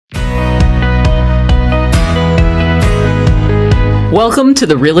Welcome to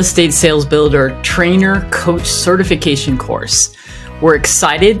the Real Estate Sales Builder Trainer Coach Certification course. We're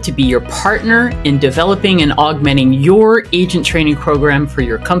excited to be your partner in developing and augmenting your agent training program for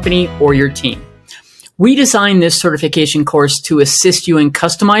your company or your team. We designed this certification course to assist you in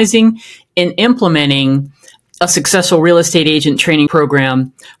customizing and implementing a successful real estate agent training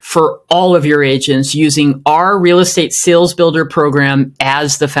program for all of your agents using our Real Estate Sales Builder program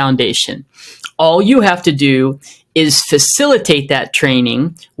as the foundation. All you have to do is facilitate that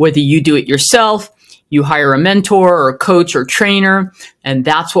training, whether you do it yourself, you hire a mentor or a coach or trainer, and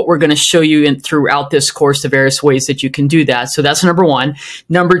that's what we're going to show you throughout this course, the various ways that you can do that. So that's number one.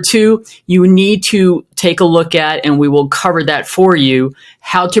 Number two, you need to take a look at, and we will cover that for you,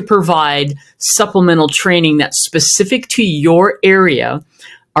 how to provide supplemental training that's specific to your area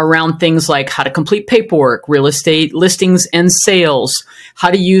around things like how to complete paperwork, real estate listings and sales, how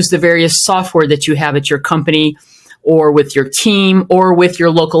to use the various software that you have at your company or with your team or with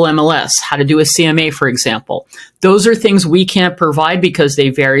your local MLS, how to do a CMA, for example. Those are things we can't provide because they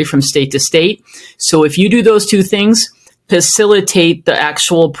vary from state to state. So if you do those two things, facilitate the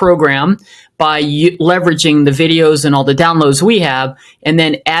actual program by leveraging the videos and all the downloads we have, and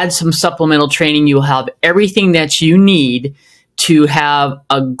then add some supplemental training, you'll have everything that you need to have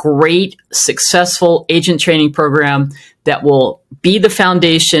a great, successful agent training program that will be the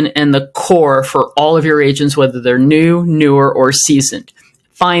foundation and the core for all of your agents, whether they're new, newer, or seasoned.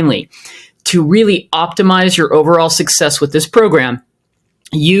 Finally, to really optimize your overall success with this program,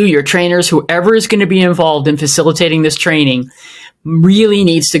 you, your trainers, whoever is going to be involved in facilitating this training really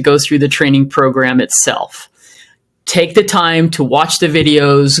needs to go through the training program itself. Take the time to watch the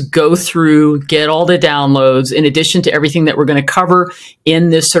videos, go through, get all the downloads, in addition to everything that we're going to cover in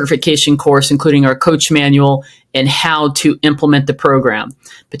this certification course, including our coach manual and how to implement the program.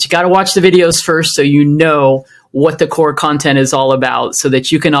 But you got to watch the videos first so you know what the core content is all about so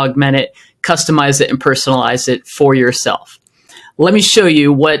that you can augment it, customize it, and personalize it for yourself. Let me show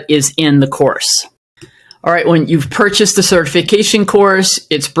you what is in the course. All right, when you've purchased the certification course,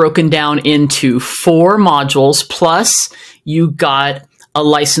 it's broken down into 4 modules, plus you got a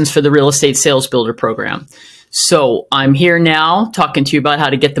license for the Real Estate Sales Builder program. So I'm here now talking to you about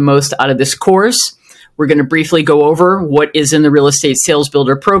how to get the most out of this course. We're going to briefly go over what is in the Real Estate Sales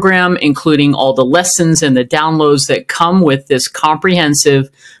Builder program, including all the lessons and the downloads that come with this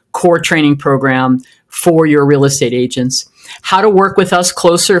comprehensive core training program for your real estate agents. How to work with us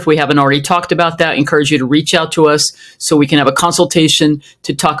closer. If we haven't already talked about that, I encourage you to reach out to us so we can have a consultation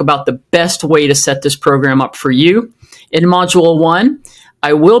to talk about the best way to set this program up for you. In Module 1,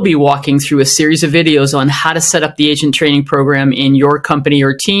 I will be walking through a series of videos on how to set up the agent training program in your company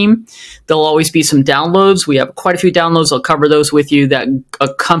or team. There'll always be some downloads. We have quite a few downloads. I'll cover those with you that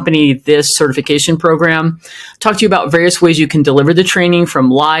accompany this certification program. Talk to you about various ways you can deliver the training,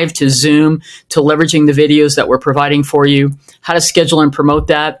 from live to Zoom to leveraging the videos that we're providing for you, how to schedule and promote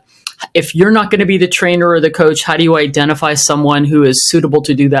that. If you're not going to be the trainer or the coach, how do you identify someone who is suitable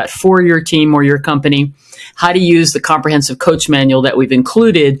to do that for your team or your company? How to use the comprehensive coach manual that we've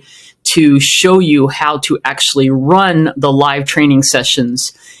included to show you how to actually run the live training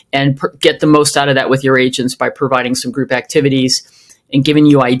sessions and get the most out of that with your agents by providing some group activities and giving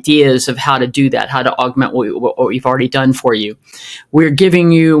you ideas of how to do that, how to augment what we've already done for you. We're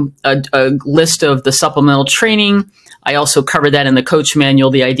giving you a list of the supplemental training. I also cover that in the coach manual,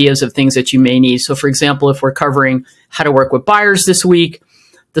 the ideas of things that you may need. So for example, if we're covering how to work with buyers this week,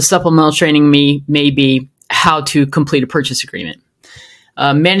 the supplemental training may be how to complete a purchase agreement.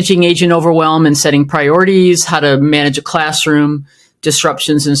 Managing agent overwhelm and setting priorities, how to manage a classroom,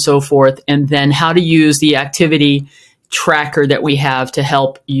 disruptions and so forth, and then how to use the activity tracker that we have to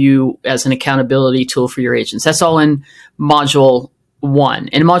help you as an accountability tool for your agents. That's all in Module 1.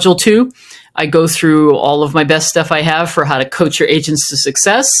 In Module 2, I go through all of my best stuff I have for how to coach your agents to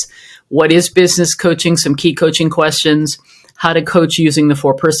success. What is business coaching? Some key coaching questions. How to coach using the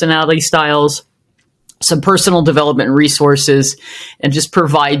 4 personality styles. Some personal development resources, and just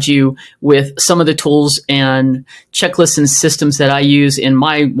provide you with some of the tools and checklists and systems that I use in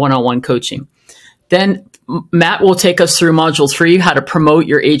my one-on-one coaching. Then Matt will take us through Module 3, how to promote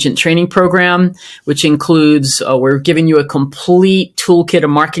your agent training program, which includes, we're giving you a complete toolkit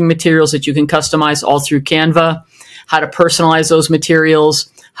of marketing materials that you can customize all through Canva, how to personalize those materials,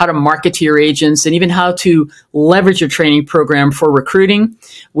 how to market to your agents, and even how to leverage your training program for recruiting.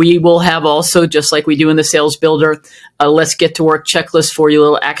 We will have also, just like we do in the Sales Builder, a let's get to work checklist for you, a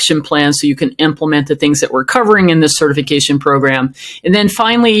little action plan so you can implement the things that we're covering in this certification program. And then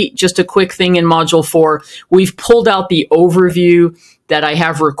finally, just a quick thing in Module 4, we've pulled out the overview that I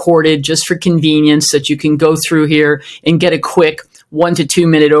have recorded just for convenience that you can go through here and get a quick 1 to 2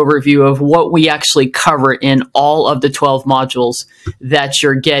 minute overview of what we actually cover in all of the 12 modules that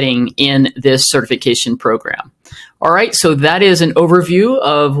you're getting in this certification program. All right, so that is an overview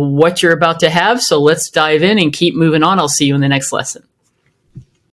of what you're about to have. So let's dive in and keep moving on. I'll see you in the next lesson.